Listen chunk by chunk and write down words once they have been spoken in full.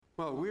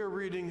Well, we are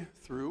reading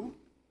through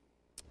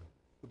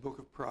the book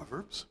of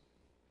Proverbs.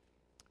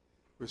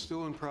 We're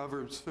still in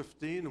Proverbs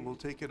 15, and we'll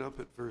take it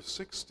up at verse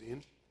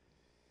 16.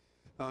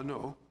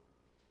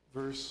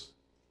 Verse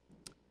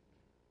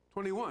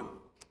 21.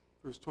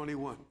 Verse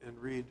 21, and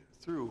read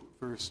through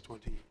verse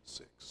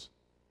 26.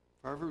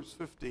 Proverbs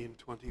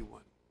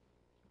 15:21.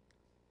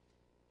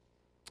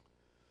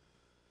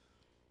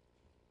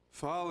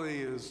 Folly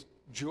is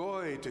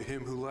joy to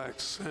him who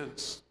lacks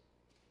sense,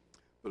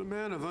 but a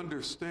man of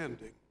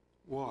understanding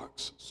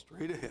walks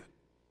straight ahead.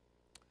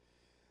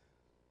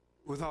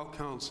 Without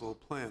counsel,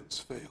 plans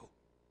fail,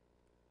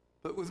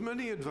 but with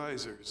many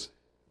advisers,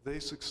 they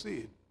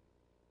succeed.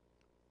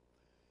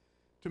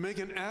 To make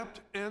an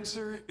apt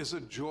answer is a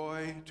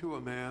joy to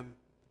a man,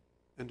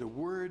 and a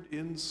word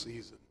in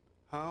season,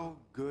 how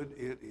good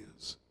it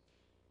is.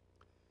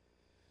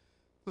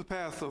 The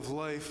path of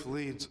life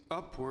leads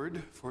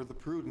upward for the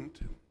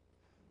prudent,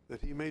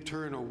 that he may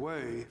turn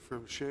away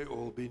from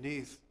Sheol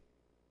beneath.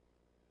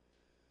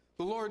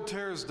 The Lord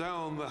tears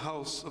down the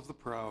house of the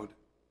proud,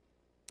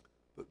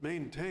 but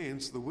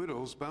maintains the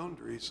widow's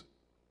boundaries.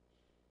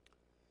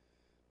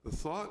 The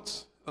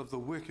thoughts of the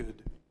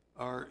wicked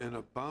are an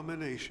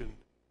abomination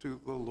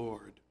to the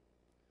Lord,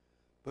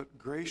 but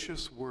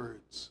gracious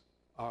words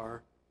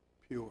are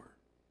pure.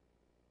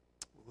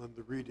 We'll end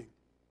the reading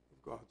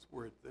of God's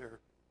word there.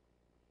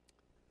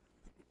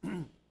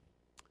 And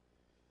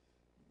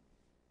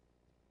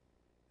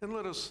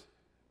let us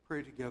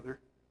pray together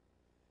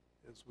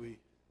as we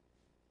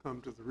come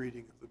to the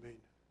reading of the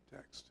main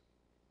text.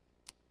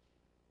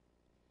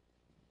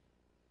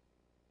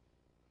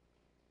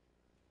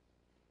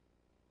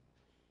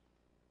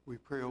 We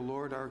pray, O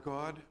Lord our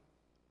God,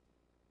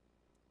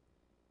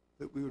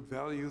 that we would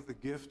value the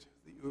gift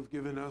that you have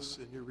given us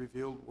in your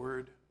revealed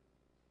word,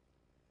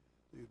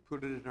 that you'd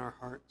put it in our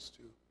hearts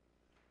to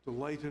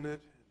delight in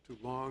it and to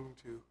long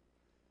to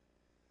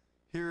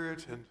hear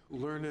it and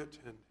learn it,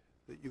 and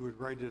that you would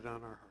write it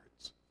on our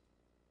hearts.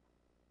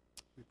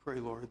 We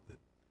pray, Lord, that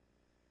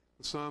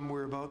the psalm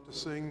we're about to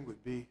sing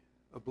would be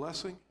a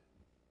blessing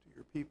to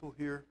your people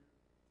here,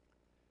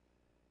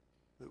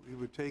 that we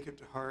would take it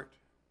to heart,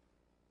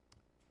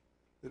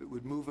 that it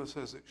would move us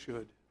as it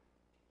should,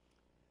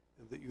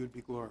 and that you would be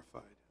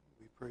glorified.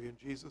 We pray in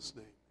Jesus'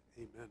 name,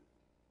 amen.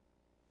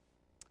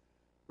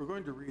 We're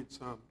going to read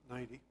Psalm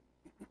 90.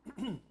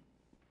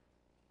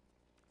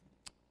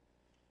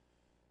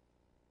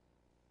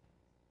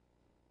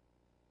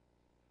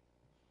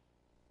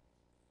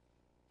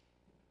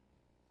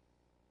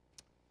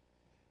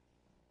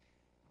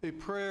 A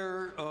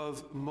prayer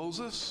of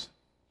Moses,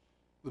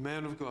 the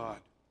man of God.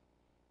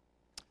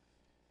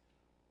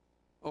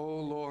 O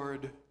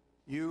Lord,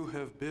 you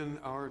have been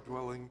our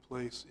dwelling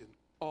place in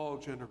all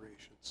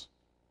generations.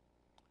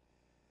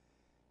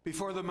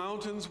 Before the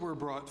mountains were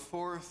brought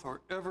forth, or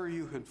ever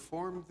you had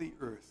formed the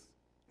earth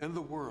and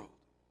the world,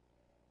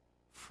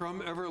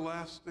 from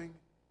everlasting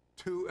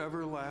to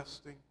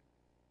everlasting,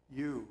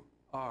 you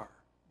are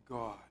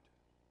God.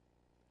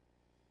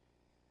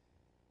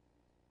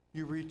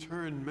 You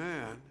return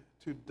man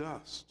to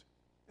dust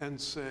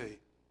and say,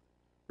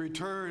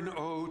 return,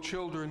 O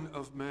children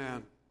of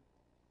man.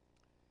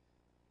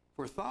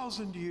 For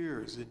 1,000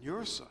 years in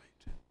your sight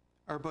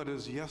are but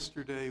as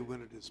yesterday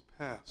when it is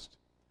past,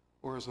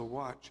 or as a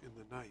watch in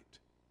the night.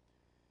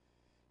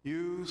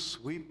 You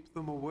sweep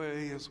them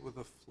away as with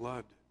a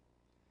flood.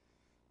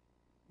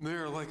 They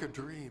are like a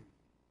dream,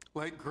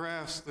 like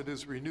grass that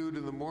is renewed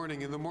in the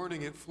morning. In the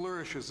morning it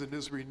flourishes and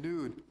is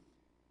renewed.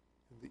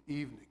 In the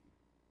evening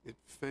it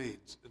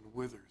fades and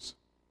withers.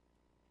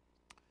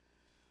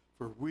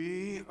 For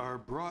we are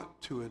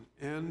brought to an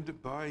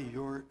end by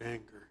your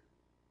anger.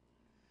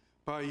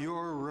 By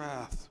your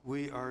wrath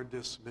we are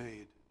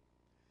dismayed.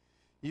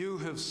 You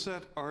have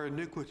set our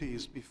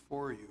iniquities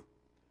before you,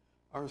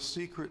 our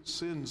secret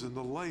sins in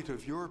the light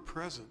of your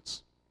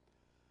presence.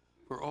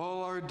 For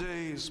all our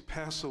days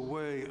pass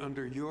away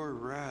under your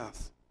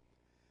wrath.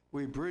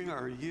 We bring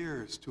our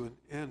years to an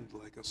end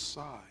like a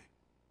sigh.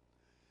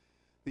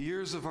 The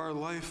years of our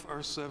life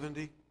are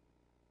 70,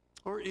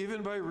 or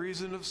even by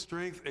reason of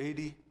strength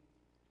 80.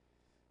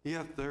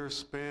 Yet their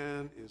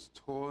span is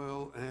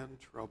toil and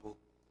trouble.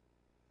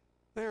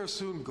 They are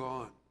soon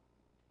gone,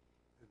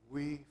 and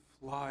we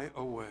fly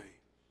away.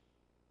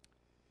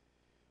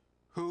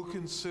 Who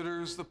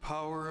considers the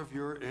power of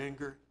your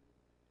anger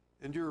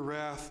and your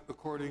wrath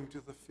according to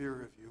the fear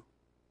of you?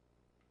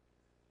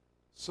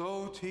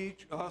 So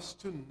teach us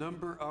to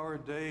number our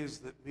days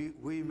that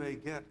we may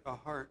get a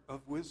heart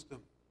of wisdom.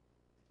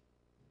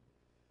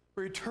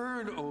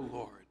 Return, O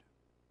Lord.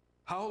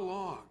 How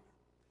long?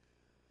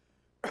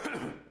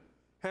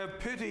 Have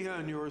pity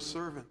on your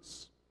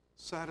servants.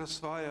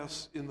 Satisfy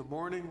us in the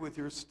morning with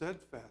your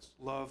steadfast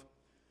love,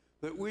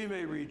 that we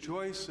may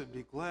rejoice and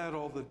be glad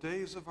all the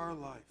days of our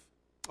life,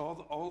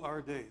 all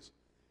our days.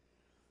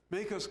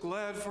 Make us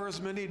glad for as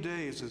many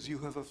days as you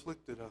have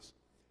afflicted us,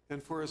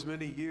 and for as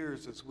many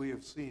years as we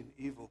have seen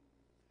evil.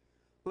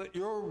 Let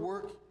your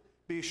work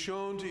be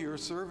shown to your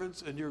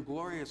servants, and your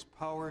glorious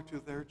power to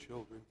their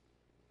children.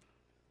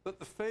 Let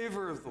the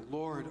favor of the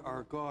Lord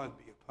our God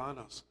be upon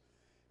us,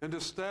 and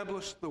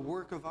establish the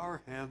work of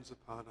our hands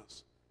upon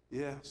us.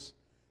 Yes,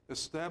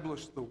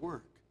 establish the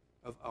work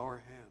of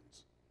our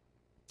hands.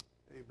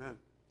 Amen.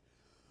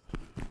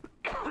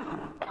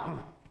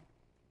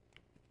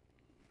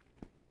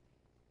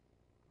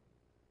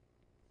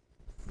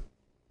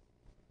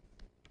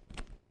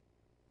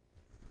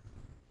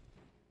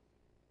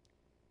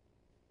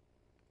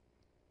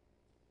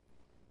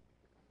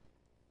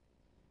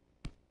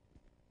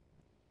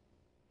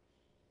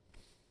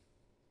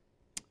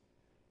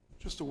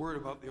 Just a word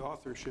about the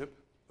authorship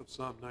of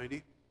Psalm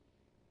 90.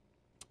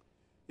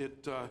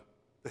 The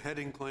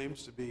heading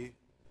claims to be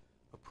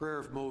a prayer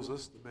of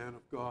Moses, the man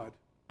of God.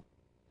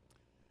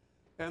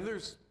 And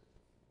there's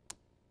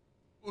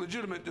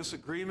legitimate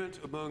disagreement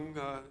among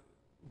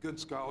good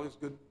scholars,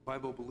 good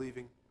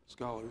Bible-believing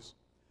scholars,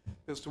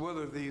 as to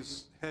whether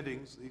these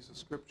headings, these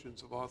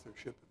ascriptions of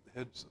authorship at the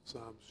heads of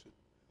Psalms should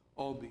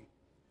all be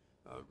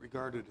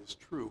regarded as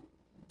true.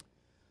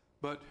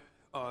 But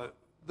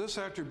this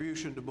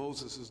attribution to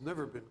Moses has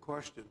never been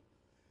questioned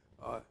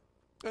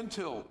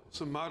until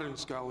some modern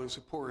scholars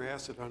who pour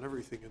acid on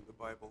everything in the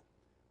Bible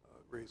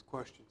raise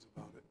questions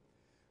about it.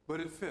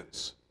 But it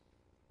fits.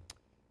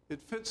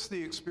 It fits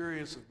the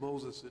experience of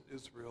Moses and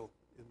Israel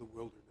in the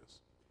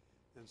wilderness.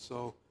 And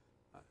so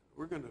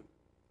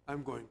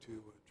I'm going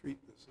to treat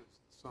this as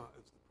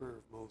the prayer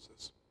of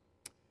Moses.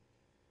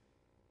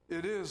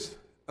 It is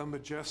a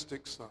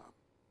majestic psalm.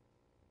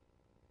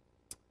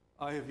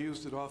 I have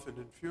used it often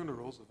in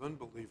funerals of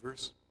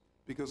unbelievers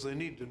because they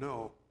need to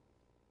know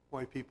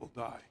why people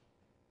die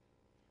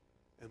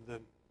and then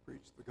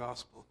preach the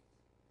gospel.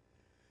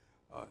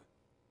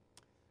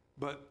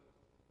 But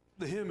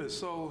the hymn is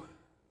so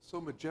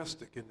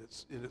majestic in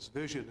its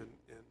vision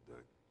and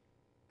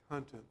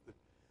content that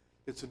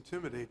it's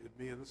intimidated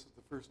me, and this is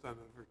the first time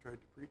I've ever tried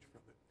to preach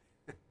from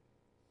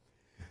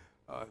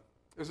it.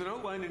 There's an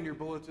outline in your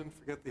bulletin.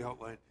 Forget the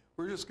outline.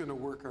 We're just going to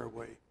work our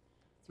way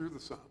through the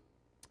psalm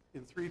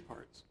in three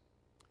parts.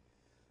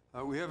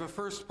 We have a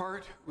first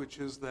part, which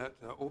is that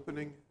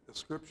opening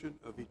ascription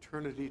of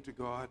eternity to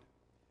God,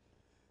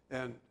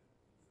 and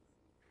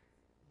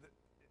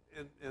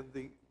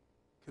the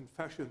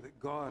confession that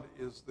God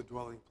is the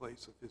dwelling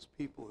place of his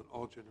people in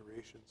all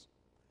generations.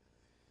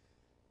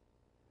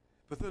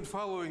 But then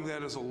following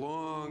that is a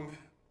long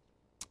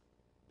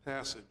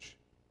passage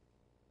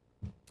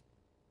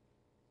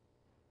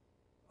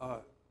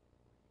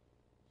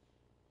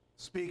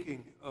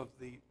speaking of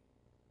the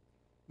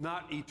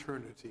not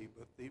eternity,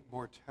 but the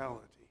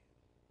mortality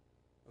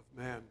of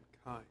mankind,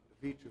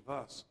 of each of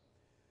us.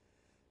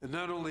 And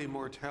not only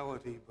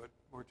mortality, but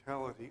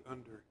mortality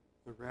under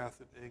the wrath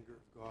and anger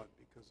of God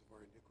because of our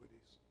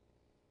iniquities.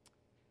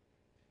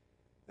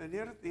 And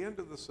yet at the end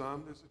of the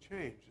psalm, there's a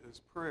change.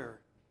 There's prayer.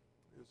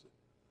 There's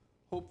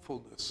a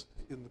hopefulness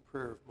in the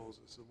prayer of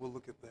Moses, and we'll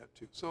look at that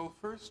too. So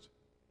first,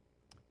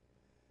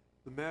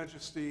 the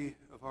majesty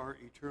of our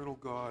eternal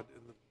God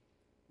and the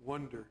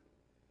wonder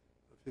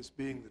of his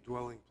being the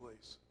dwelling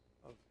place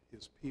of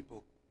his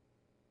people.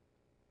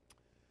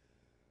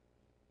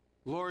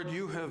 Lord,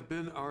 you have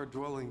been our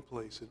dwelling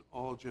place in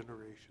all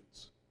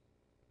generations.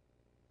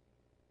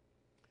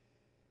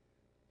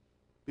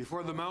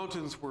 Before the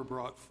mountains were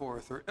brought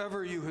forth, or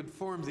ever you had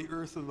formed the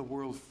earth and the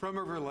world, from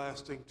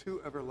everlasting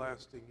to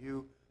everlasting,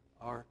 you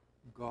are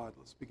God.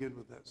 Let's begin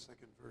with that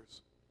second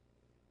verse.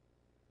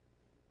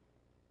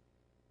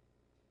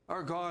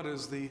 Our God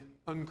is the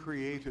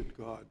uncreated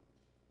God.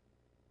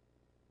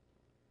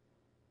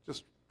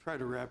 Just try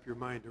to wrap your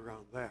mind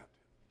around that.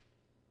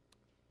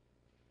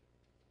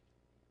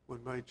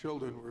 When my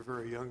children were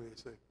very young, they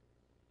say,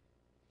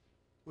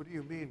 "What do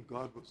you mean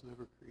God was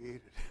never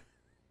created?"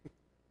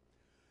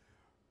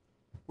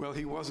 Well,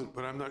 he wasn't,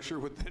 but I'm not sure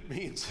what that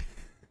means.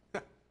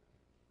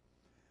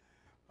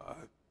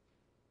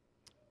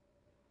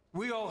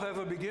 We all have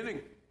a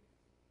beginning.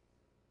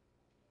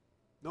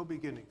 No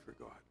beginning for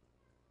God.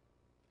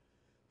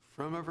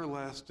 From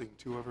everlasting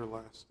to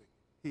everlasting,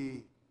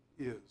 he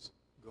is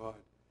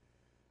God.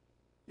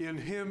 In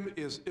him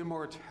is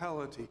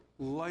immortality.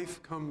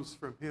 Life comes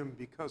from him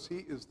because he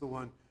is the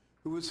one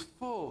who is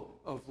full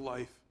of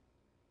life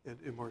and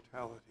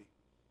immortality.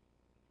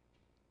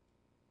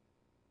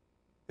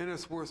 And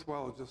it's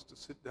worthwhile just to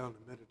sit down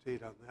and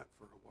meditate on that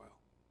for a while.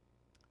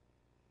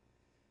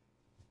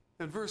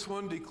 And verse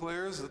 1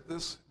 declares that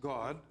this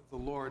God, the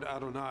Lord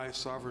Adonai,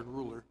 sovereign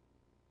ruler,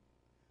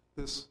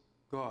 this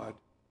God,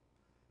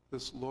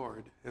 this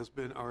Lord, has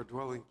been our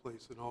dwelling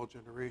place in all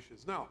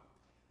generations. Now,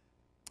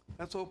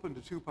 that's open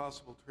to two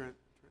possible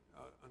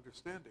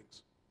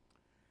understandings.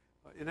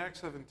 In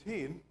Acts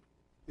 17,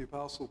 the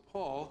Apostle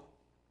Paul,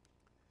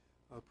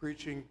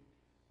 preaching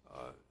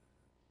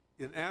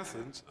in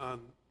Athens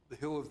on the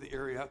hill of the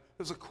area,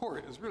 there's a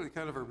court. It's really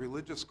kind of a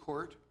religious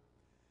court.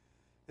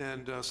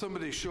 And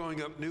somebody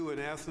showing up new in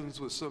Athens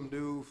with some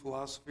new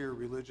philosophy or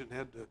religion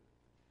had to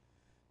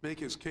make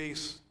his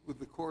case with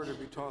the court or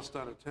be tossed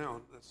out of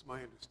town. That's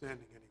my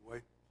understanding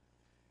anyway.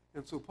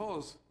 And so Paul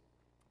is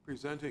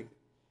presenting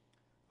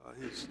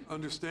his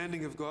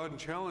understanding of God and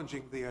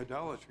challenging the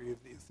idolatry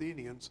of the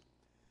Athenians.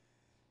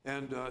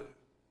 And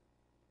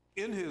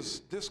in his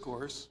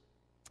discourse,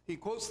 he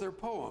quotes their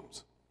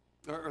poems,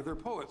 or their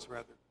poets,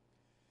 rather.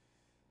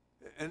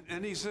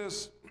 And he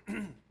says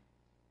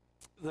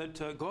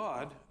that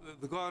God,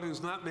 the God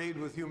who's not made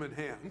with human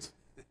hands,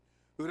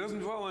 who doesn't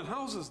dwell in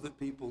houses that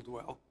people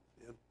dwell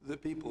in,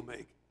 that people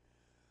make,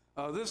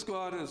 this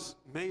God is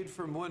made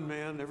from one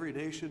man, every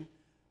nation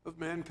of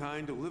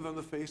mankind to live on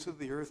the face of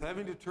the earth,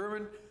 having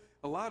determined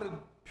allotted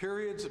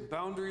periods and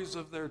boundaries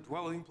of their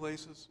dwelling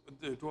place,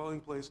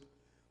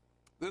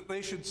 that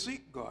they should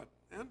seek God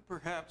and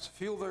perhaps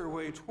feel their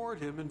way toward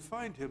him and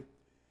find him.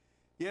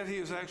 Yet he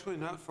is actually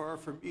not far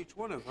from each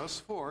one of us,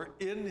 for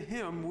in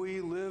him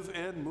we live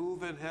and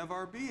move and have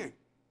our being.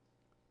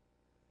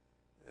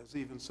 As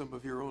even some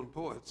of your own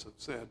poets have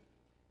said,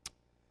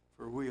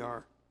 for we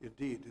are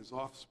indeed his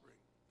offspring.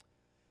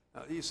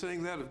 He's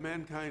saying that of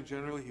mankind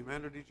generally,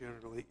 humanity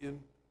generally.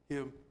 In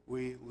him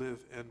we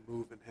live and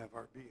move and have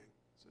our being.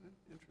 It's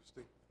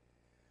interesting.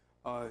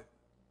 But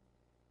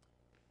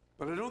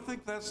I don't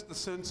think that's the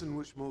sense in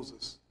which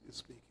Moses is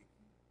speaking.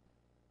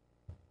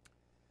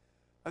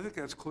 I think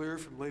that's clear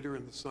from later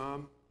in the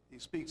psalm. He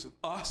speaks of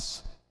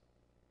us.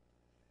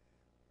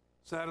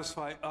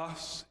 Satisfy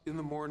us in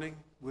the morning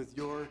with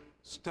your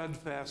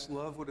steadfast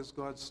love. What is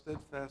God's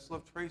steadfast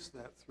love? Trace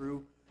that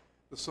through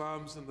the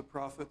Psalms and the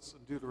prophets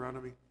and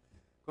Deuteronomy.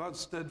 God's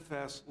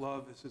steadfast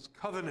love is his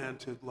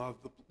covenanted love,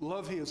 the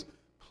love he has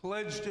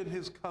pledged in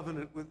his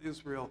covenant with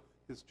Israel,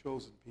 his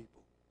chosen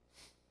people.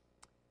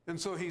 And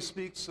so he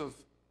speaks,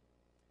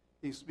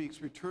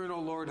 return, O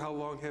Lord, how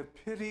long? Have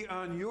pity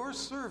on your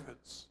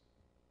servants.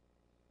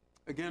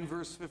 Again,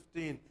 verse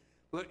 15,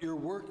 let your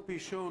work be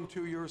shown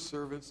to your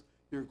servants,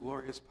 your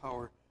glorious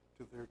power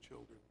to their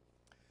children.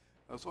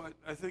 So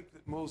I think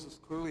that Moses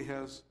clearly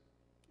has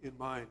in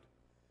mind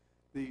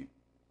the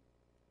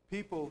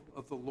people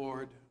of the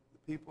Lord, the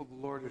people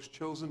the Lord has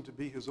chosen to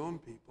be his own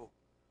people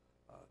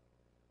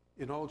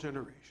in all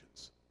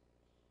generations.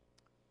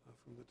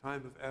 From the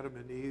time of Adam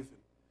and Eve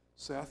and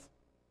Seth,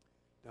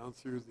 down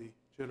through the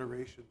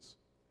generations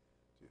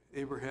to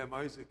Abraham,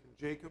 Isaac, and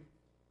Jacob,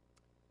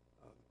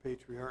 the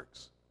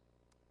patriarchs,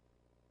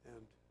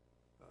 and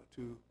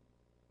to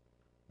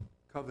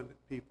covenant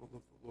people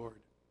of the Lord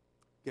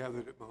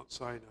gathered at Mount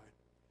Sinai.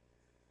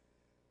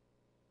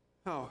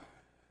 Now,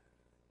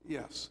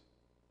 yes,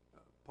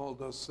 Paul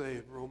does say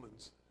in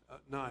Romans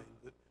 9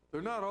 that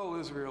they're not all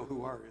Israel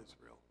who are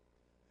Israel,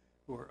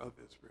 who are of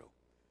Israel.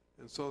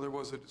 And so there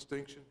was a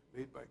distinction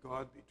made by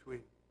God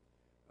between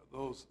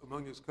those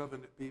among his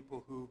covenant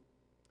people who,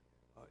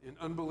 in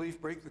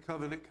unbelief, break the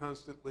covenant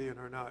constantly and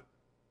are not,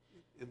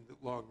 in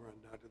the long run,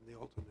 not in the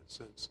ultimate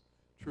sense,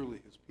 truly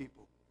his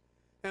people.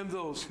 And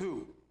those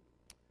who,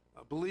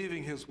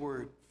 believing his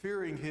word,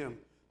 fearing him,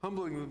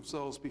 humbling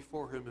themselves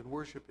before him and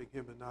worshiping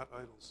him and not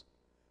idols,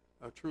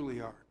 truly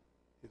are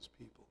his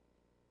people.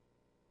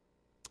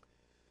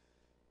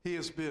 He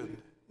has been,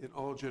 in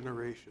all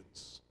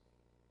generations,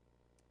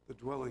 the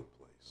dwelling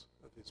place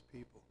of his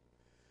people.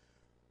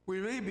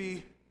 We may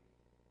be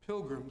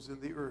pilgrims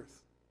in the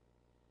earth.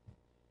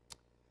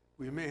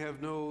 We may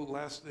have no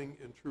lasting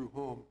and true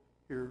home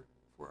here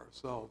for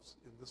ourselves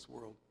in this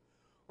world.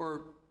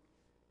 Or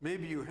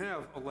maybe you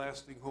have a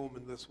lasting home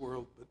in this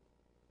world, but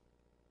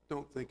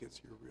don't think it's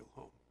your real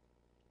home.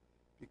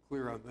 Be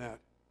clear on that.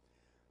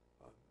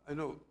 I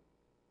know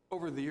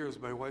over the years,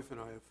 my wife and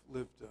I have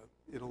lived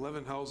in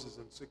 11 houses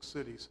in 6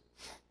 cities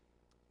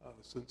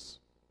since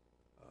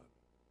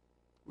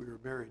we were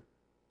married.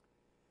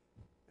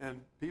 And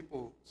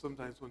people,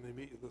 sometimes when they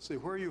meet you, they'll say,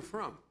 where are you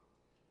from?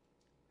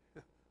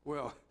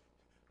 Well,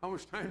 how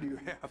much time do you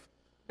have?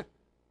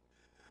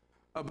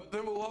 But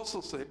then we'll also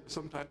say,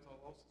 sometimes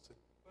I'll also say,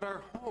 but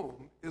our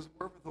home is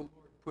wherever the Lord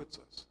puts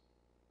us,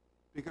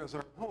 because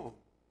our home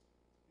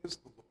is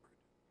the Lord.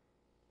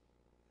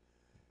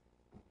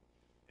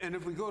 And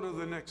if we go to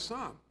the next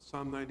Psalm,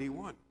 Psalm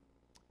 91,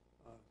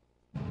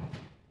 I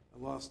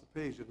lost the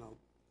page and I'll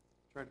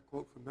try to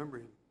quote from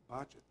memory and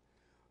botch it.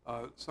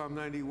 Psalm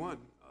 91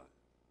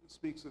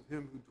 speaks of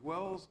him who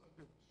dwells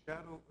under the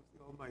shadow of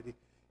the Almighty.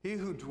 He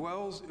who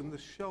dwells in the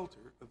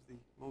shelter of the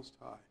Most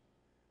High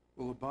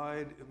will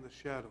abide in the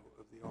shadow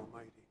of the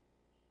Almighty.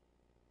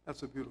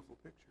 That's a beautiful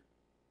picture.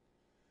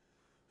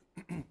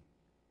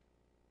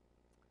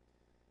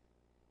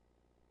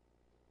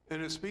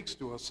 And it speaks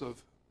to us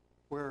of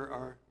where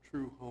our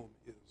true home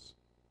is.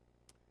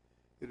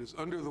 It is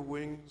under the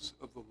wings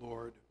of the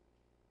Lord,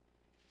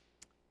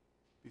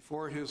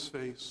 before his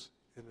face,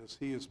 and as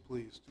he is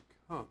pleased to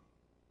come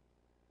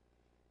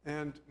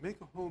and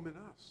make a home in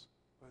us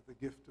by the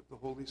gift of the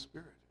Holy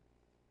Spirit.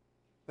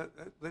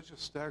 That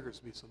just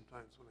staggers me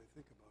sometimes when I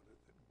think about it,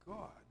 that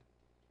God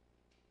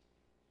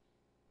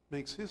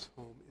makes his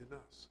home in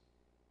us.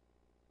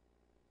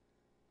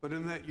 But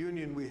in that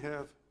union we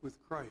have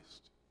with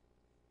Christ,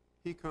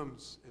 he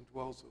comes and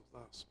dwells with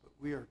us, but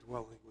we are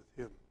dwelling with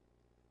him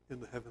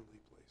in the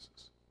heavenly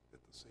places at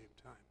the same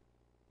time.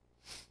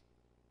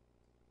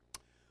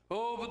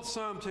 Oh, but the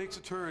psalm takes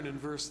a turn in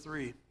verse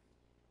 3.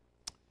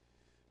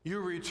 You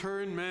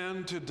return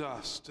man to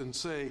dust and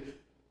say,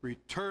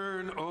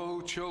 return,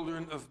 O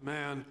children of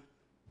man.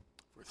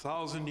 For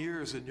 1,000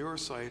 years in your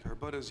sight are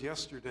but as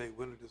yesterday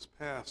when it is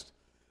past,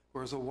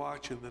 or as a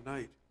watch in the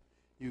night.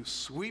 You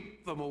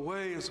sweep them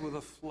away as with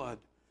a flood.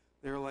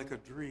 They are like a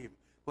dream,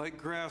 like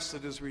grass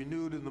that is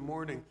renewed in the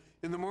morning.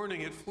 In the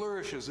morning it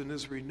flourishes and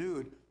is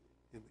renewed.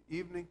 In the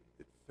evening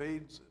it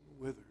fades and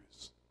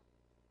withers.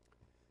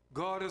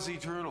 God is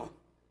eternal,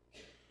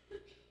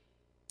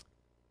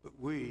 but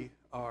we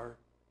are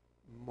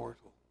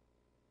mortal.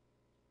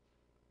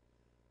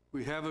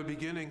 We have a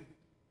beginning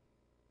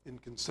in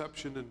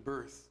conception and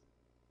birth.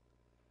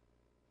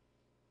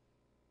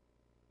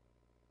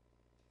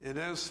 And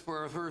as for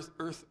our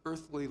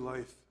earthly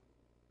life,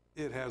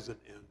 it has an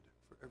end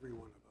for every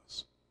one of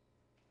us.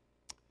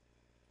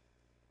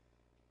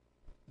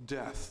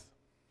 Death.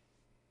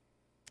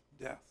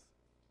 Death.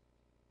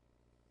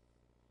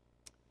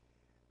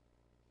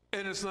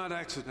 And it's not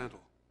accidental.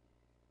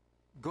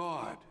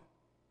 God,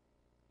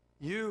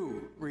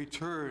 you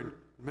return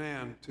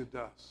man to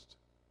dust.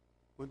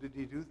 When did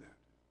he do that?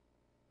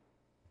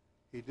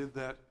 He did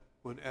that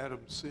when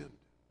Adam sinned.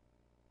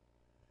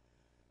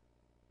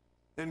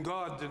 And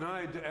God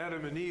denied to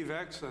Adam and Eve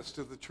access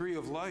to the tree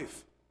of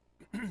life.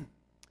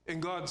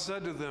 And God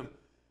said to them,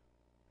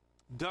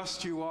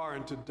 dust you are,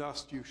 and to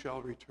dust you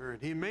shall return.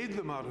 He made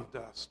them out of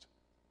dust.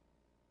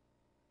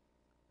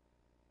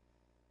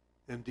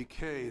 And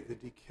decay, the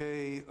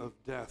decay of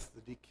death,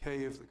 the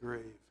decay of the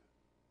grave,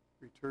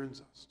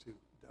 returns us to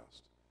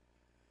dust.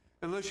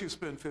 Unless you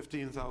spend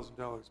 $15,000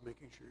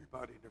 making sure your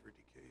body never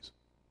decays.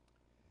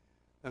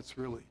 That's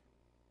really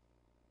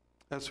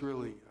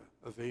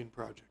a vain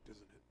project,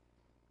 isn't it?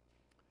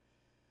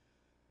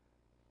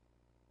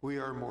 We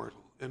are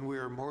mortal, and we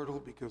are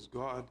mortal because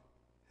God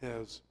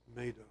has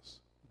made us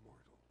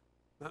mortal.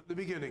 Not in the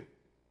beginning,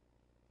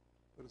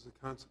 but as a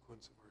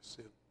consequence of our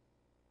sin.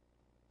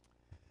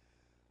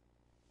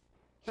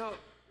 Now,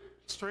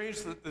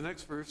 strange that the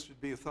next verse should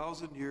be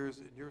 1,000 years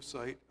in your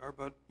sight are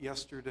but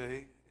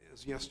yesterday,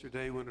 as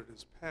yesterday when it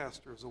is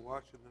past, or as a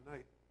watch in the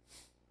night.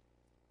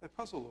 I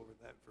puzzle over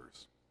that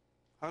verse.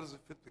 How does it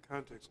fit the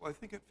context? Well, I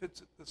think it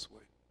fits it this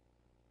way.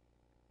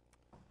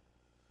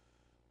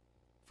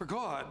 For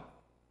God,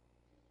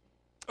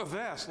 a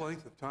vast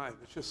length of time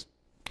is just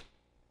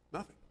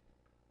nothing.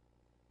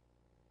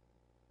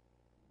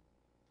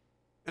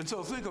 And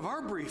so think of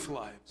our brief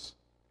lives.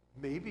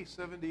 Maybe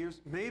 70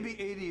 years, maybe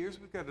 80 years.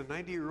 We've got a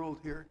 90-year-old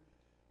here.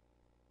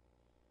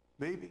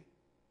 Maybe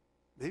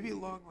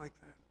long like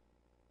that.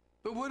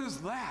 But what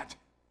is that?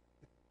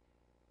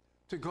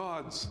 To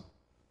God's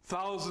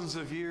thousands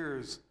of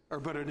years are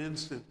but an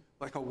instant,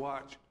 like a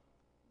watch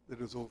that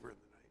is over in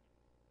the night.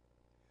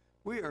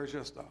 We are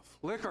just a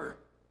flicker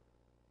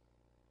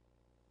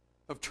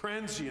of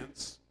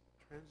transience.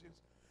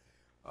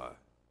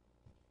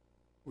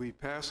 We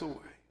pass away.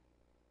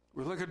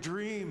 We're like a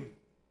dream.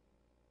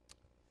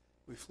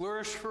 We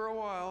flourish for a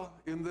while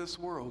in this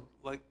world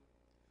like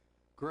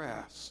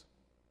grass,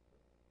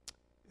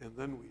 and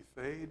then we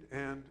fade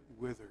and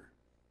wither.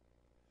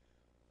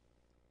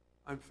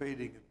 I'm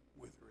fading and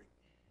withering.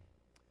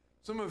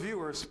 Some of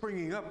you are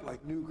springing up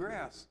like new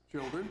grass,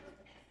 children,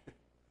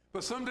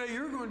 but someday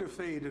you're going to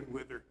fade and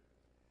wither.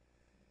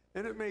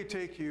 And it may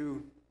take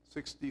you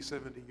 60,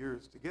 70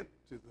 years to get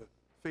to the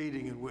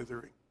fading and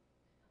withering,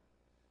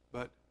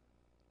 but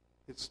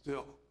it's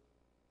still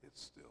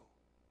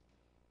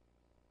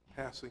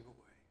passing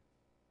away.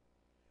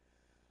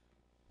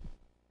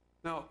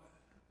 Now,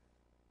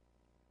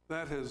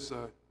 that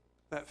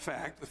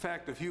the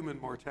fact of human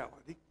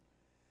mortality,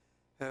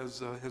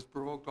 has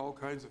provoked all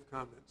kinds of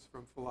comments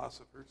from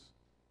philosophers.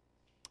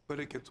 But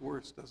it gets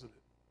worse, doesn't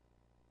it?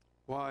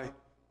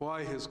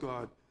 Why has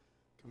God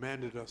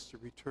commanded us to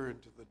return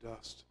to the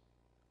dust?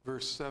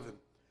 Verse 7,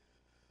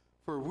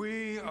 for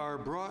we are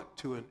brought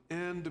to an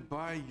end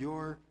by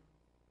your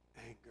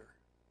anger.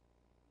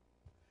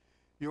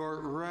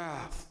 Your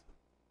wrath,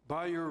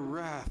 by your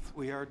wrath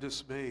we are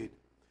dismayed.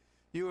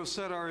 You have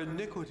set our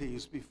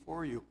iniquities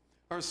before you,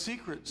 our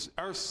secret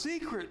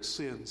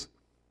sins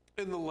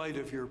in the light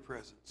of your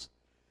presence.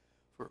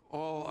 For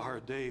all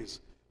our days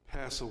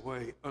pass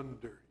away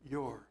under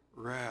your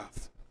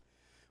wrath.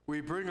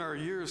 We bring our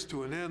years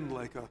to an end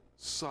like a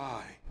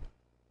sigh.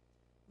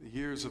 The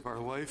years of our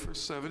life are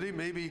 70,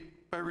 maybe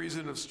by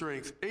reason of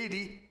strength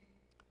 80,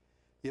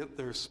 yet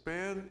their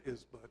span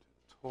is but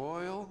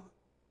toil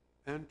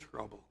and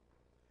trouble.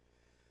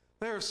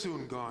 They are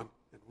soon gone,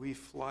 and we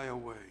fly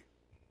away.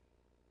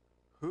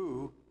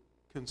 Who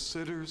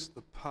considers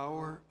the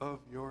power of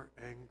your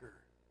anger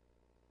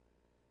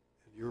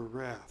and your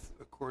wrath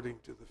according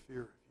to the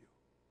fear of you?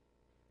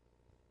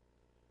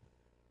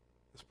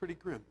 It's pretty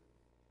grim.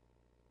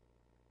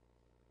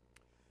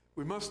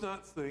 We must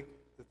not think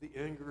that the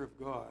anger of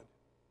God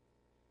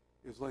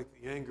is like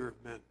the anger of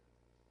men.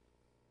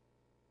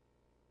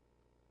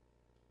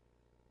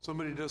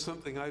 Somebody does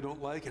something I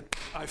don't like and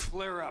I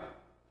flare up.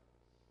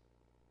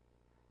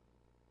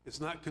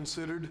 It's not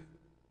considered.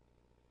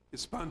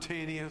 It's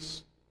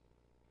spontaneous.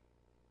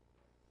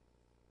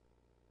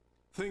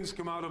 Things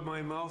come out of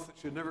my mouth that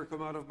should never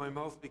come out of my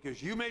mouth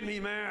because you made me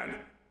mad.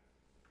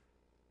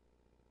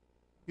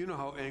 You know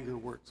how anger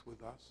works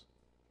with us,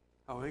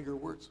 how anger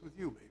works with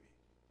you, maybe.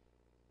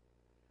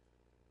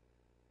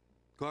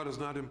 God is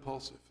not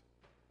impulsive.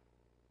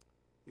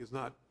 He is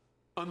not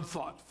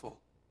unthoughtful.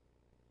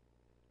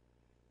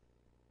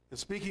 And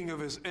speaking of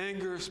his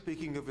anger,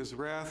 speaking of his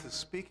wrath, is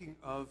speaking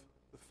of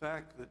the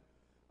fact that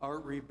our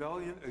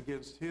rebellion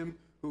against him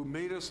who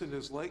made us in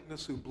his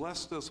likeness, who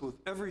blessed us with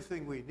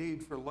everything we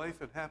need for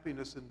life and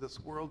happiness in this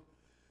world,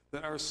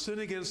 that our sin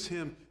against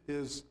him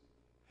is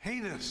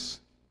heinous.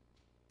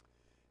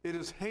 It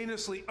is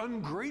heinously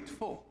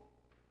ungrateful.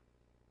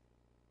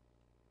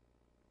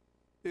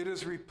 It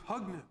is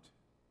repugnant.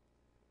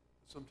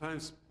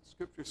 Sometimes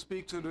Scripture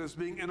speaks of it as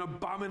being an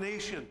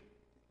abomination.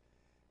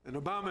 An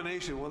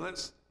abomination, well,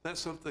 that's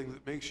something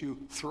that makes you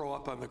throw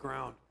up on the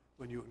ground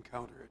when you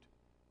encounter it.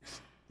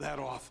 It's that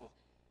awful.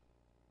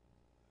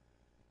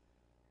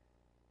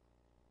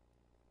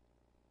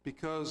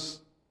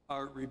 Because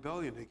our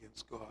rebellion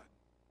against God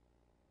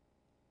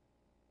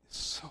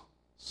is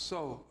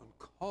so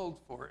uncalled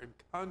for and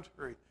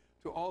contrary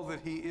to all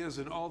that he is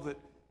and all that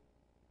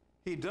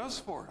he does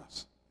for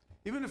us.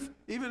 Even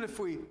if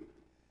we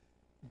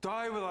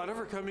die without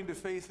ever coming to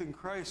faith in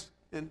Christ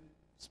and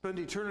spend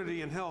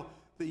eternity in hell,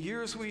 the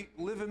years we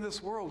live in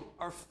this world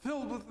are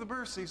filled with the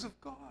mercies of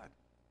God.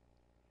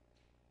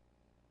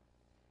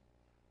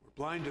 We're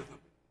blind to them.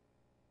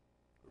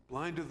 We're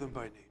blind to them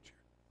by nature.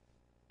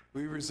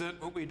 We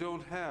resent what we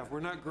don't have. We're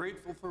not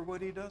grateful for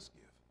what he does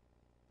give.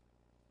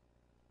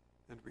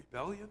 And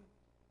rebellion,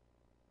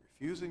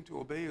 refusing to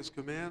obey his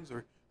commands,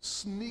 or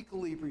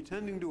sneakily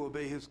pretending to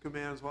obey his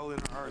commands while in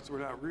our hearts we're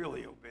not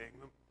really obeying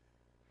them.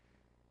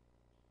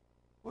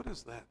 What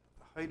is that?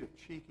 The height of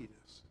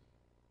cheekiness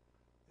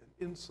and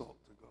insult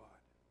to God.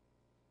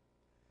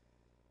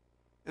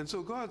 And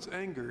so God's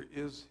anger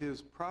is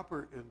his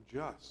proper and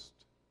just,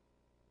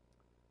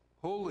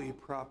 wholly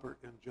proper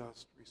and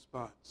just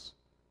response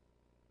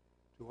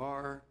to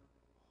our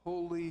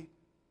wholly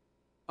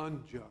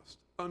unjust,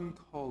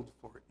 uncalled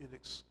for,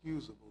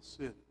 inexcusable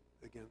sin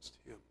against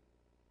him.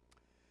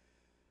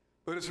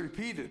 But it's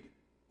repeated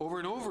over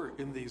and over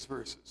in these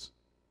verses.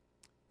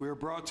 We are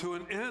brought to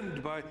an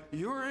end by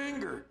your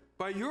anger.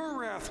 By your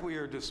wrath we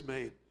are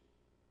dismayed.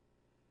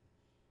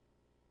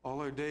 All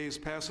our days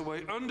pass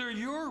away under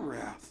your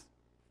wrath.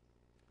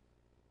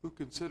 Who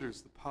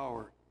considers the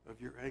power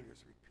of your anger?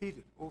 It's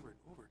repeated over and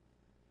over.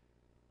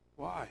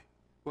 Why?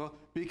 Well,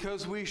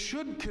 because we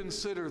should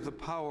consider the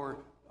power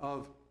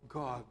of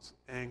God's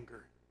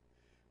anger.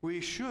 We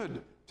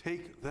should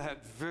take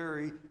that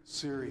very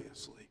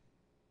seriously.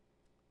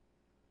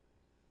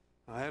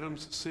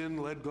 Adam's sin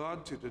led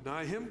God to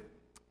deny him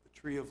the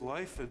tree of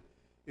life and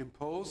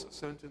impose a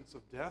sentence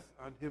of death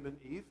on him and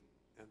Eve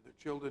and their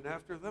children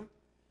after them.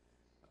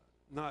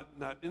 Not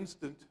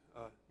instant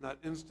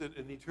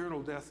and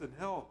eternal death in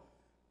hell,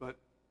 but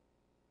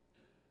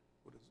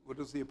what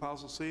does the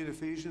apostle say in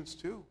Ephesians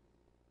 2?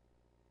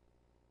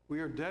 We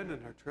are dead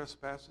in our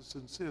trespasses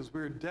and sins.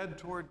 We are dead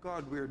toward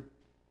God.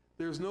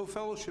 There's no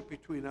fellowship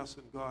between us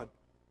and God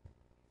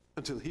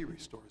until he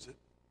restores it.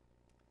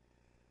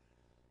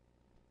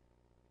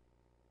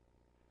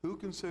 Who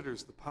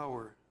considers the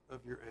power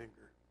of your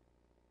anger?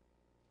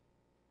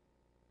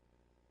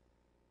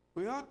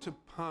 We ought to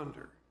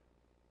ponder.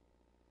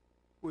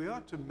 We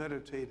ought to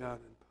meditate on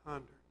and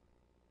ponder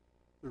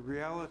the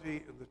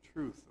reality and the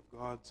truth of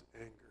God's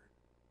anger,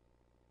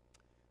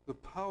 the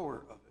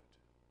power of it,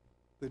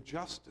 the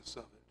justice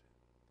of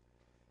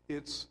it,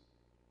 its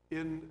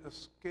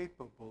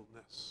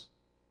inescapableness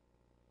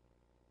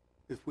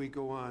if we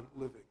go on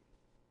living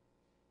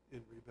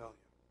in rebellion.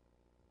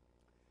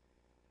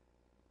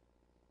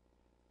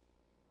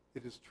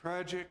 It is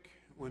tragic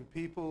when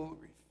people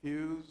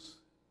refuse.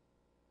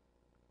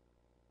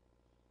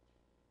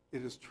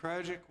 It is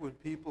tragic when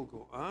people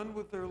go on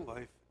with their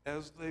life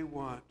as they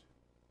want,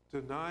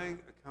 denying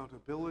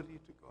accountability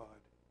to God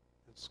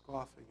and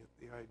scoffing at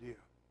the idea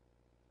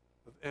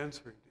of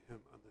answering to him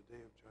on the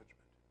day of judgment.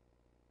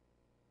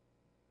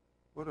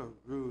 What a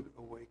rude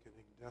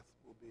awakening death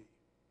will be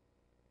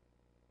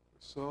for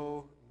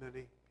so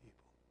many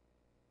people.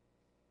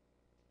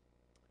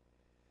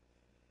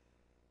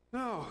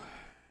 Now,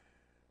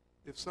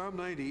 if Psalm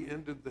 90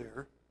 ended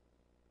there,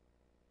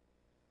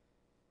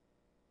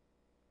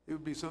 it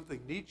would be something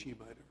Nietzsche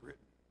might have written,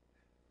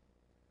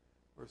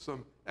 or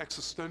some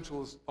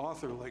existentialist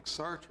author like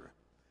Sartre.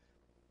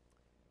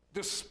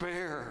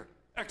 Despair,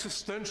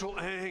 existential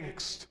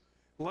angst.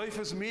 Life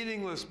is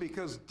meaningless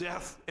because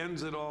death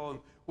ends it all, and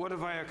what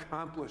have I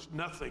accomplished?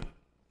 Nothing.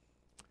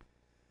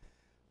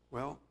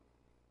 Well,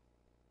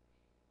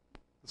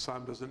 the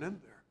psalm doesn't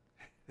end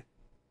there.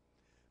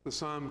 The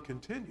psalm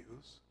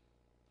continues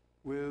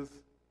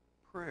with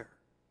prayer.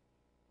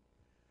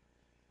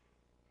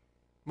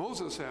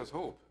 Moses has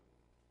hope.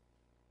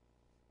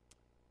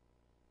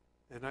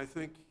 And I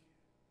think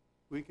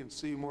we can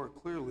see more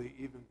clearly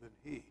even than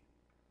he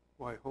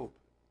why hope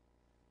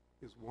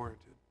is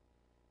warranted.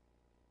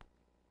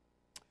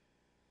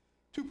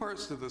 two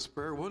parts to this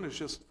prayer. One is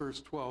just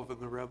verse 12, and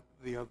the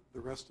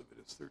rest of it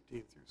is 13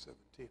 through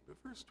 17. But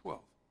verse 12.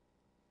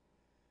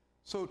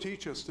 So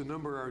teach us to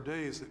number our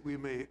days that we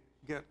may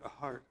get a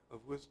heart of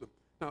wisdom.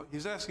 Now,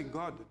 he's asking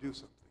God to do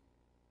something.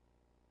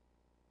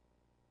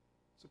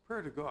 It's a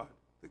prayer to God,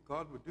 that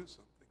God would do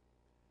something.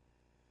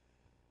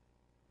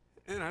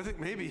 And I think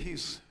maybe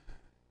he's,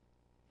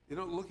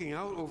 looking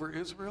out over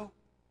Israel.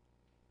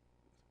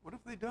 What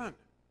have they done?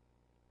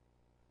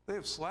 They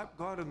have slapped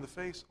God in the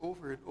face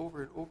over and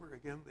over and over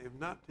again. They have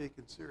not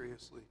taken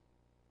seriously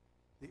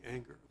the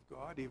anger of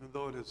God, even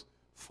though it has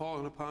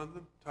fallen upon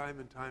them time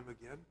and time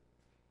again.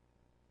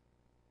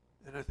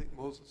 And I think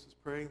Moses is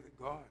praying that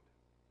God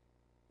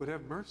would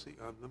have mercy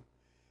on them.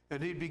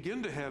 And he'd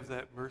begin to have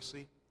that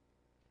mercy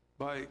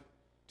by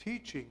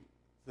teaching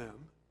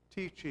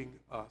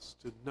us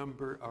to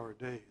number our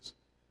days,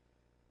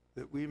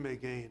 that we may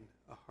gain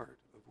a heart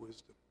of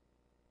wisdom.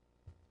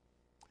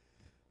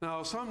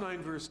 Now, Psalm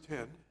 9, verse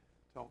 10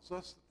 tells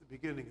us that the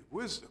beginning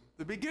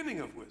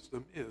of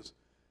wisdom is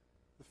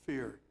the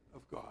fear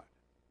of God.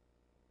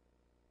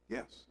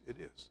 Yes, it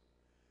is.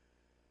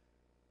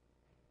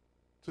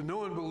 To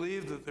know and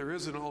believe that there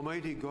is an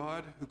almighty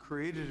God who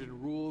created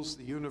and rules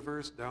the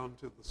universe down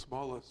to the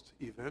smallest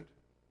event.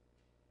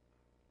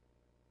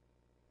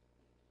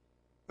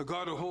 A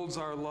God who holds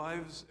our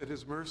lives at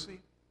his mercy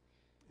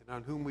and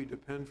on whom we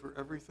depend for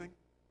everything.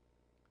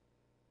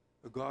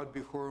 A God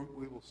before whom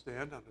we will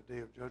stand on a day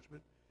of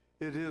judgment.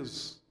 It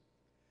is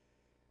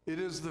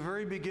the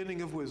very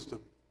beginning of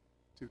wisdom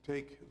to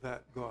take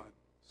that God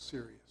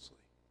seriously.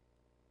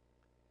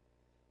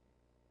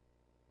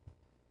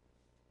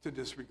 To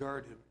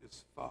disregard him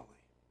is folly.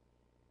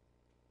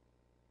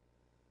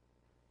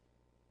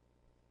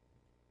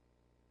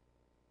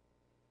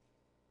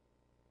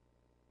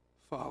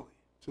 Folly.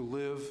 To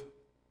live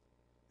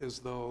as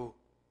though,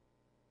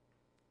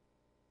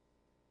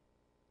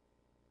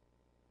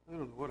 I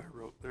don't know what I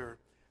wrote there.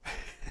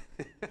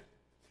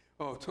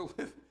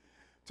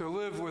 To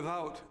live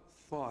without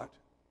thought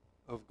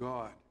of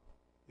God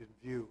in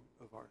view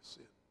of our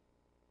sin.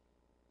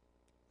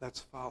 That's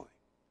folly.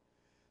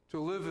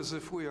 To live as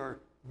if we are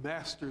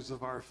masters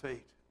of our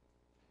fate.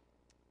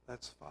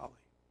 That's folly.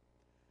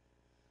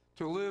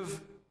 To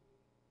live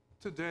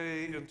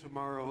today and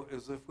tomorrow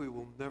as if we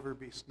will never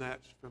be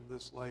snatched from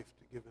this life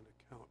to give an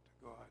account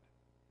to God.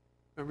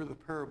 Remember the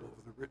parable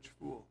of the rich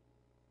fool?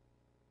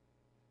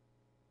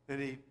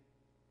 And he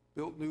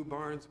built new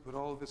barns, put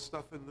all of his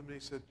stuff in them, and he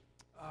said,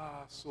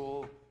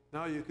 soul,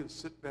 now you can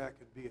sit back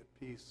and be at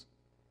peace.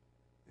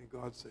 And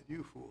God said,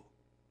 you fool,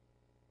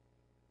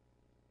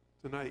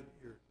 tonight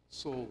your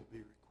soul will be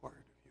required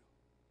of you.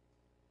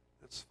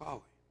 That's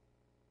folly.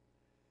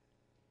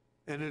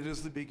 And it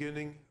is the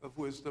beginning of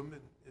wisdom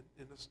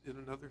in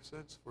another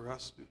sense for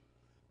us to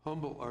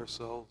humble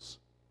ourselves.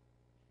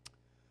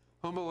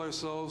 Humble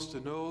ourselves to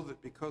know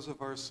that because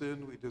of our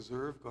sin we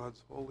deserve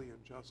God's holy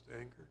and just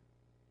anger.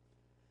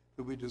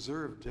 That we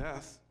deserve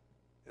death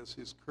as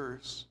his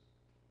curse.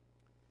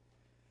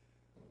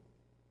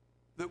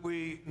 That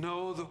we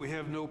know that we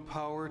have no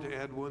power to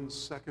add 1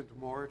 second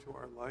more to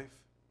our life.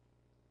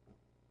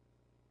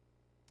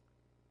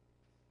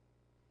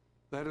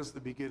 That is the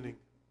beginning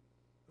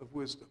of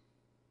wisdom.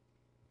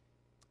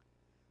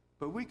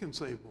 But we can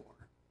say more.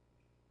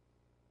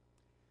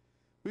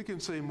 We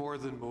can say more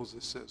than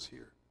Moses says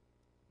here.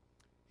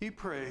 He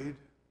prayed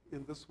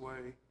in this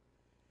way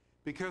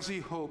because he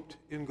hoped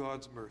in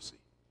God's mercy.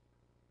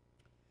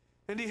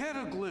 And he had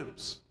a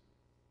glimpse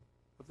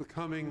of the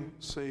coming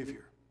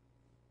Savior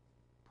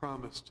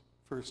promised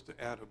first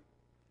to Adam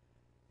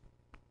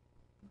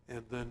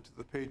and then to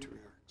the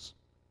patriarchs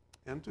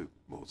and to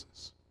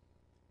Moses.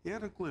 He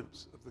had a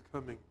glimpse of the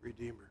coming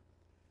Redeemer.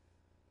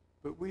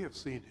 But we have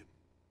seen him.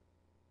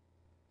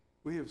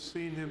 We have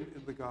seen him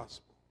in the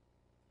gospel.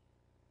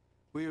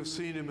 We have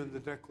seen him in the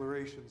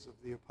declarations of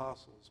the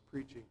apostles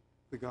preaching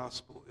the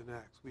gospel in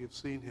Acts. We have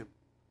seen him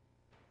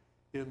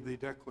in the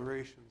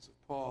declarations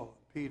of Paul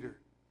and Peter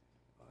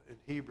in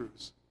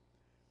Hebrews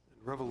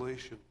and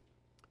Revelation,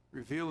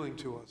 revealing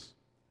to us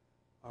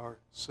our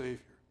Savior.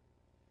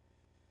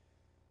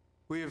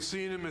 We have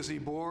seen him as he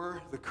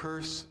bore the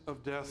curse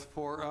of death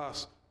for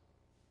us.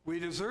 We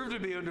deserve to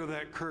be under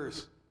that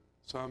curse.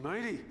 Psalm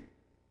 90.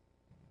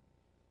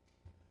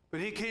 But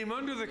he came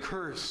under the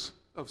curse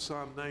of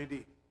Psalm 90,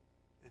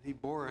 and he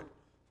bore it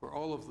for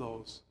all of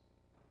those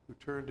who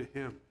turn to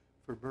him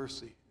for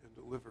mercy and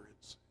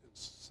deliverance and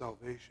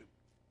salvation.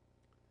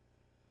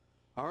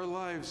 Our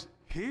lives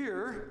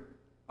here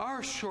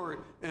are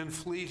short and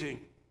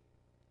fleeting.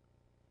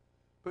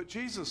 But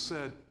Jesus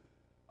said,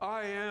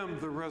 I am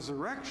the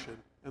resurrection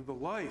and the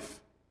life.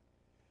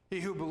 He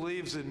who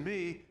believes in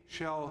me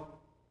shall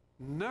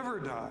never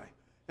die,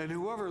 and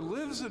whoever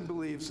lives and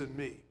believes in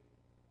me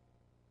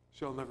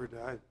shall never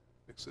die.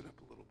 Mix it up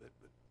a little bit,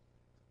 but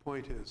the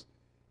point is,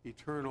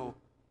 eternal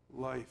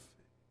life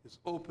is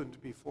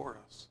opened before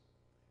us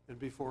and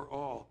before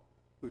all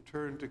who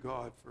turn to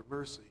God for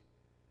mercy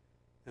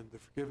and the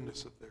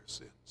forgiveness of their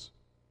sins.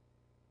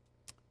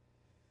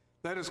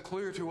 That is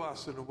clear to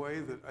us in a way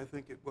that I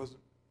think it wasn't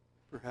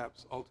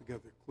perhaps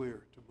altogether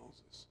clear to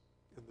Moses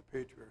and the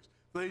patriarchs.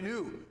 They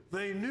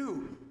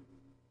knew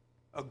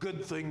a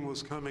good thing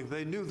was coming.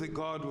 They knew that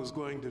God was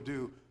going to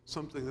do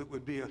something that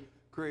would be a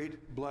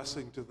great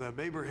blessing to them.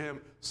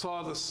 Abraham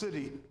saw the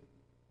city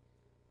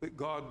that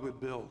God would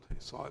build. He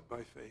saw it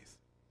by faith,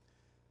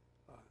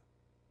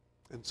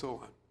 and so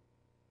on.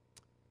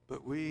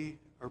 But we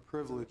are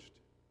privileged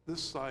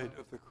this side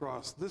of the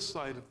cross, this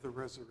side of the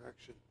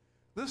resurrection,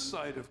 this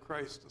side of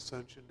Christ's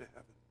ascension to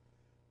heaven.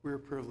 We're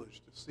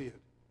privileged to see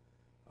it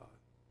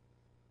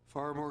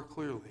far more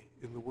clearly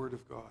in the Word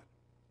of God.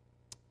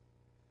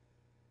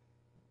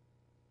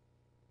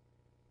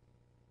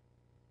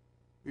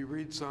 We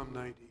read Psalm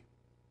 90,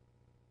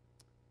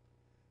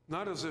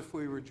 not as if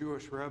we were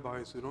Jewish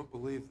rabbis who don't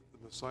believe that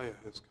the Messiah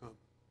has come.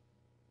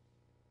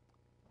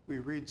 We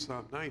read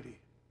Psalm 90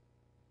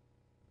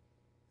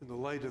 in the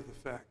light of the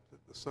fact that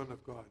the Son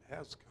of God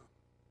has come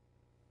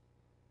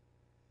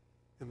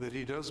and that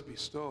he does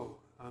bestow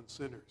on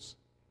sinners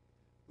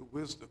the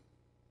wisdom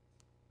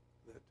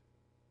that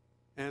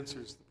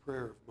answers the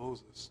prayer of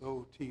Moses.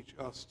 So teach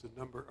us to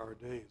number our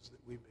days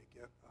that we may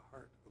get a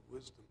heart of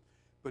wisdom.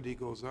 But he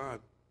goes on,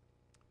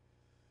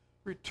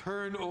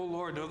 return, O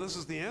Lord. Now this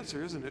is the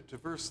answer, isn't it, to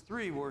verse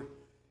 3 where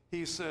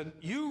he said,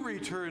 you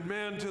return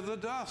man to the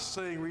dust,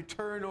 saying,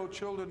 return, O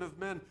children of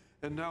men.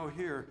 And now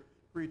here,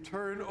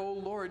 return, O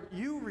Lord,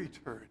 you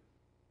return.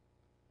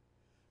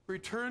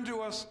 Return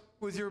to us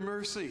with your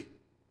mercy.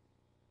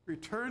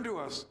 Return to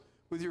us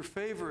with your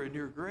favor and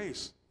your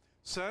grace.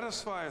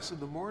 Satisfy us in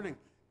the morning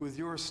with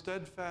your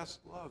steadfast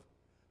love,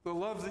 the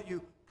love that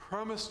you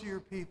promised to your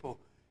people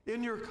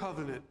in your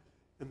covenant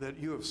and that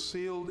you have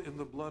sealed in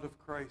the blood of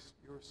Christ,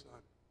 your Son.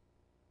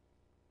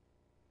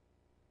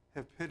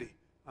 Have pity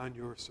on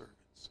your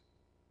servants.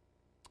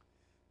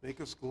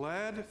 Make us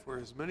glad for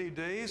as many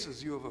days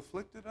as you have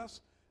afflicted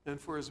us and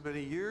for as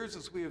many years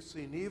as we have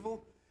seen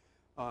evil.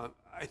 I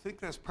think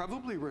that's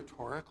probably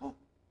rhetorical.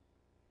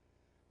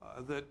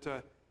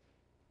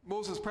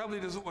 Moses probably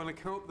doesn't want to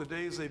count the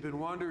days they've been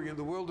wandering in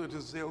the wilderness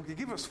and say, okay,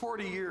 give us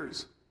 40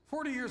 years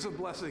of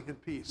blessing and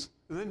peace,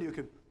 and then you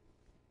can.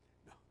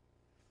 No.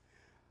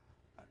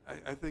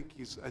 I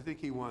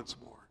think he wants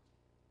more.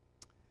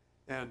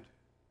 And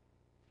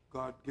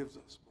God gives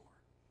us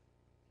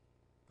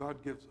more.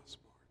 God gives us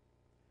more.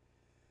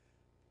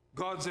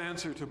 God's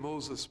answer to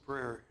Moses'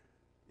 prayer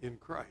in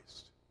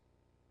Christ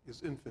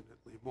is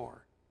infinitely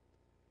more.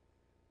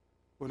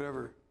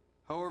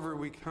 However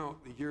we count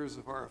the years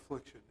of our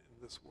affliction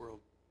in this world.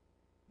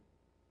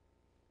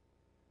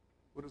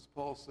 What does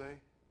Paul say?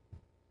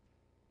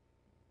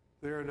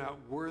 They are not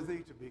worthy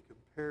to be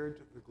compared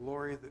to the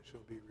glory that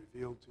shall be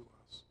revealed to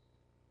us.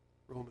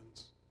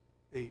 Romans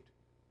 8,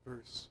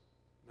 verse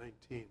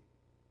 19.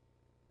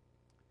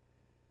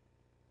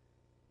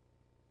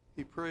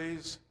 He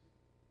prays,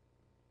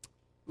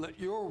 let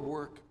your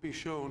work be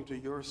shown to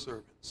your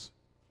servants,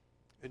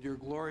 and your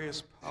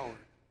glorious power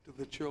to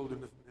the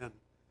children of men.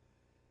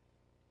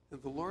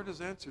 And the Lord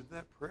has answered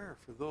that prayer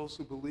for those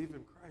who believe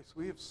in Christ.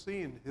 We have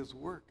seen his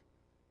work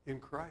in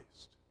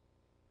Christ.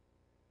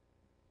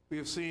 We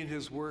have seen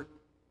his work,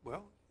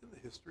 well, in the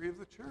history of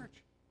the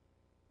church,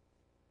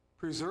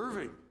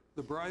 preserving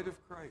the bride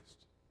of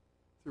Christ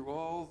through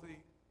all the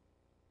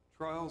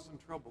trials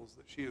and troubles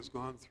that she has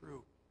gone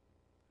through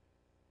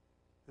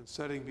and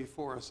setting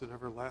before us an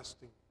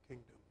everlasting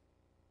kingdom.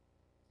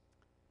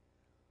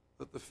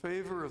 Let the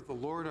favor of the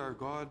Lord our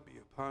God be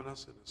upon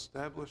us and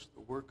establish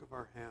the work of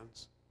our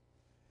hands.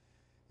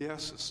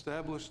 Yes,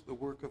 establish the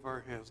work of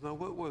our hands. Now,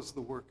 what was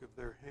the work of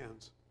their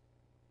hands?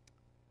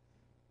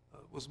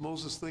 Was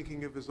Moses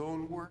thinking of his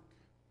own work,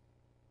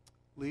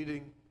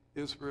 leading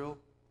Israel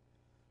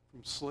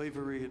from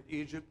slavery in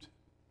Egypt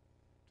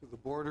to the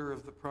border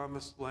of the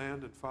promised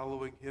land and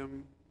following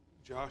him,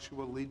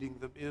 Joshua leading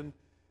them in, and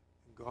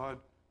God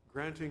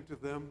granting to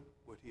them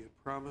what he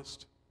had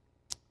promised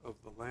of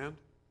the land?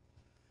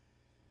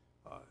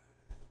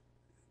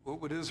 What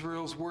would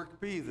Israel's work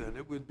be then?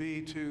 It would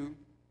be to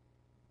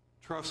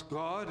trust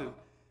God and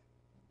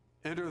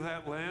enter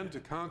that land,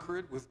 to conquer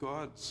it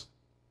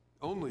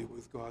only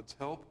with God's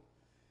help.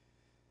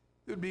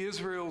 It would be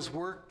Israel's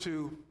work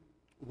to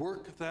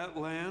work that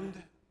land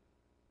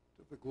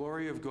to the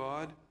glory of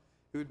God.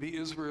 It would be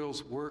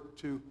Israel's work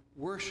to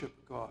worship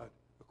God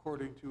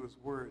according to his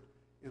word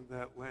in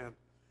that land.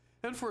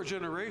 And for a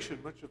generation,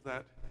 much of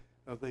that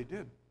they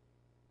did.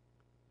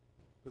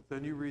 But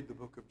then you read the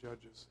book of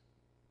Judges.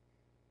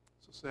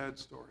 It's a sad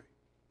story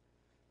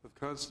of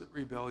constant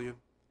rebellion,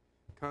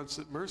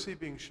 constant mercy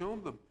being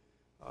shown them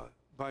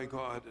by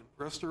God, and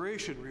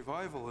restoration,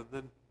 revival, and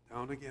then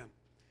down again.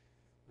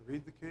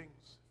 Read the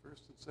Kings,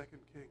 1st and 2nd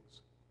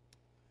Kings.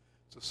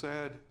 It's a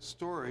sad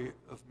story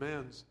of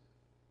man's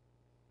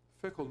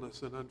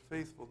fickleness and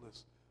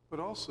unfaithfulness, but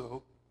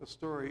also a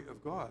story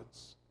of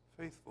God's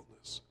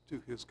faithfulness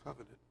to his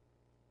covenant.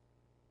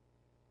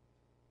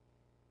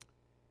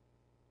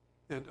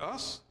 And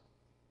us,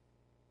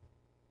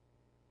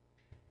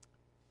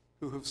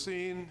 who have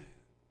seen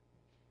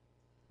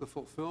the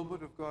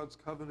fulfillment of God's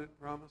covenant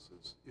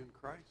promises in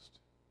Christ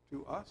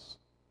to us?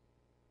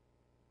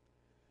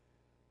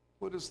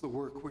 What is the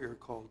work we are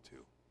called to?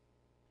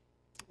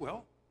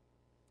 Well,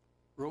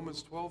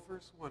 Romans 12,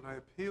 verse 1, I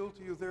appeal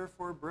to you,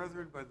 therefore,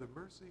 brethren, by the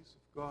mercies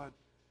of God,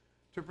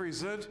 to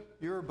present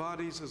your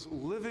bodies as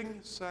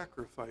living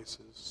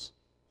sacrifices,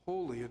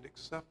 holy and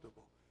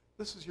acceptable.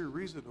 This is your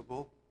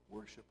reasonable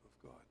worship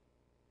of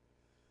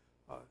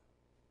God.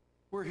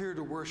 We're here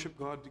to worship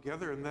God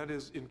together, and that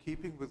is in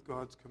keeping with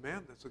God's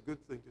command. That's a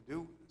good thing to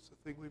do. It's a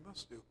thing we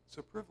must do. It's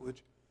a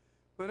privilege.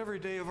 But every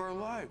day of our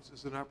lives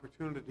is an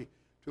opportunity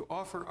to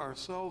offer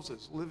ourselves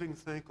as living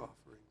thank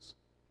offerings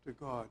to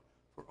God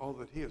for all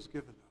that he has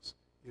given us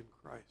in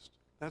Christ.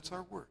 That's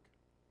our work.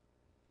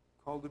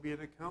 Called to be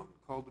an accountant,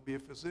 called to be a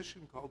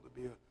physician, called to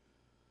be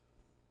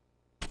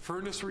a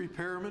furnace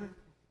repairman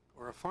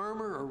or a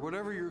farmer or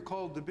whatever you're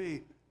called to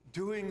be,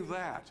 doing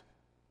that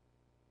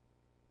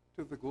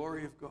to the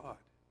glory of God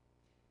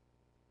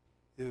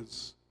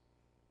is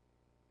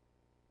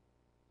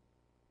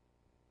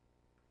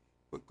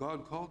what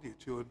God called you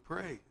to. And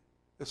pray,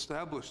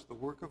 establish the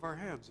work of our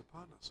hands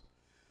upon us.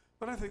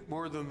 But I think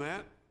more than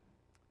that,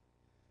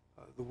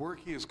 the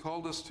work he has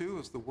called us to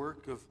is the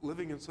work of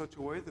living in such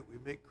a way that we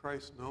make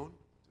Christ known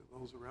to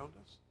those around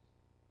us.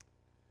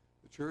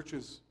 The church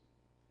is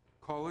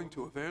calling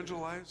to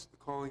evangelize, the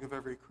calling of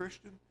every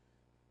Christian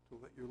to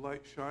let your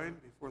light shine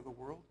before the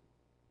world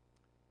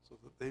so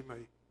that they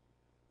may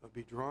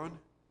be drawn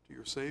to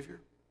your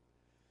Savior.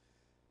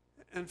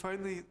 And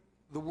finally,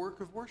 the work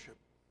of worship.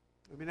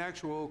 I mean,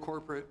 actual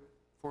corporate,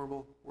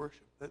 formal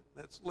worship.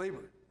 That's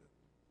labor.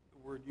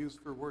 The word used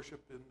for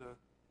worship in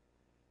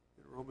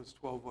Romans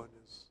 12:1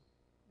 is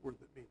a word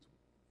that means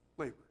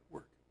labor,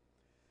 work.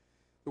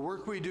 The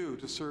work we do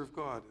to serve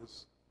God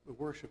is the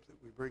worship that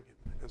we bring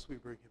him as we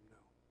bring him now.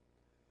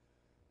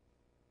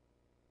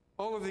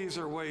 All of these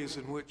are ways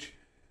in which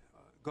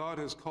God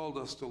has called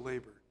us to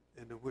labor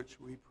and in which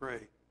we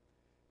pray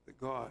that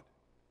God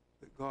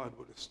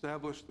would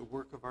establish the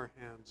work of our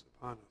hands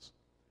upon us.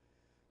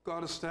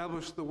 God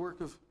established the work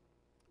of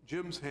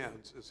Jim's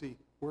hands as he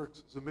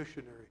works as a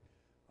missionary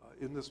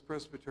in this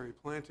presbytery,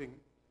 planting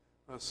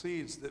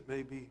seeds that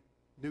may be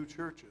new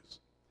churches.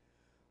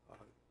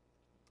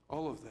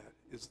 All of that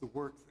is the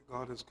work that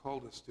God has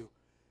called us to.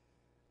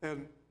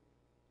 And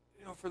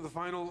for the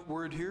final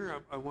word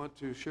here, I want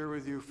to share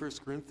with you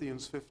 1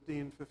 Corinthians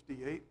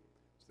 15:58.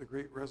 It's the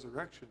great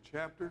resurrection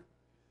chapter.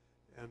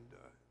 And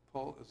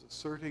Paul is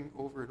asserting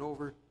over and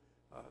over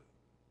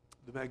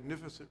the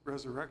magnificent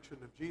resurrection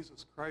of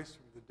Jesus Christ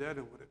from the dead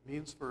and what it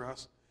means for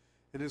us.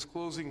 And his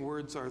closing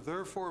words are,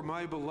 therefore,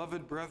 my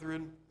beloved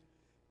brethren,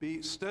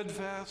 be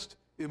steadfast,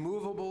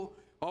 immovable,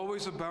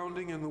 always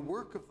abounding in the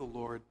work of the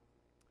Lord,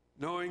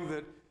 knowing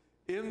that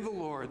in the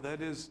Lord,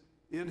 that is,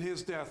 in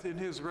his death, in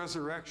his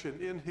resurrection,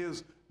 in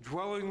his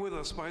dwelling with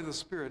us by the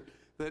Spirit,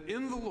 that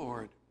in the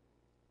Lord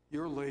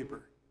your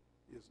labor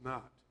is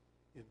not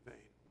in vain.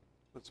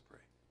 Let's pray.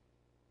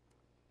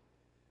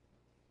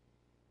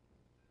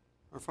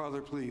 Our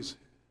Father, please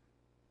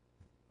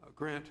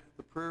grant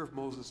the prayer of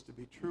Moses to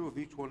be true of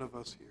each one of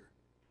us here,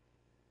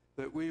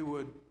 that we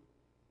would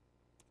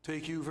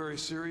take you very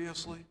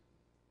seriously,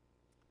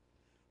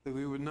 that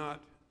we would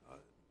not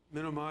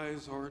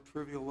minimize or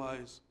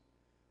trivialize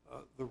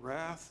the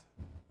wrath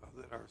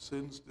that our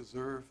sins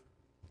deserve,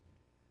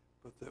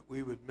 but that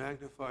we would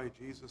magnify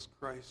Jesus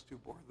Christ who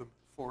bore them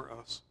for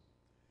us,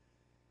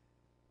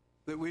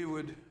 that we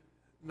would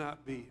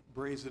not be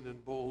brazen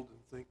and bold and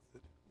think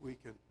that we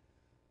can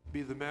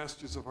be the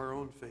masters of our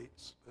own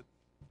fates, but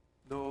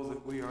know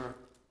that we are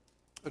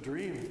a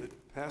dream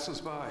that passes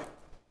by.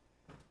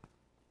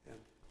 And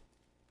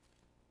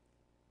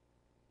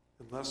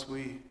unless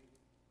we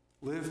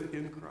live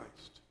in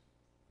Christ,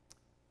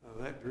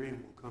 that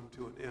dream will come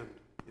to an end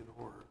in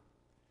horror.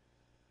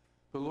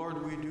 But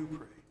Lord, we do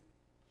pray.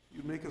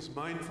 You make us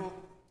mindful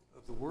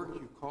of the work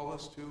you call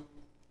us to,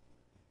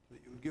 that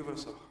you would give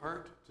us a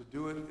heart to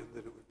do it, and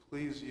that it would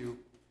please you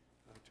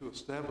to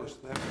establish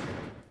that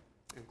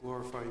and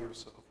glorify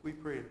yourself. We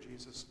pray in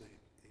Jesus' name.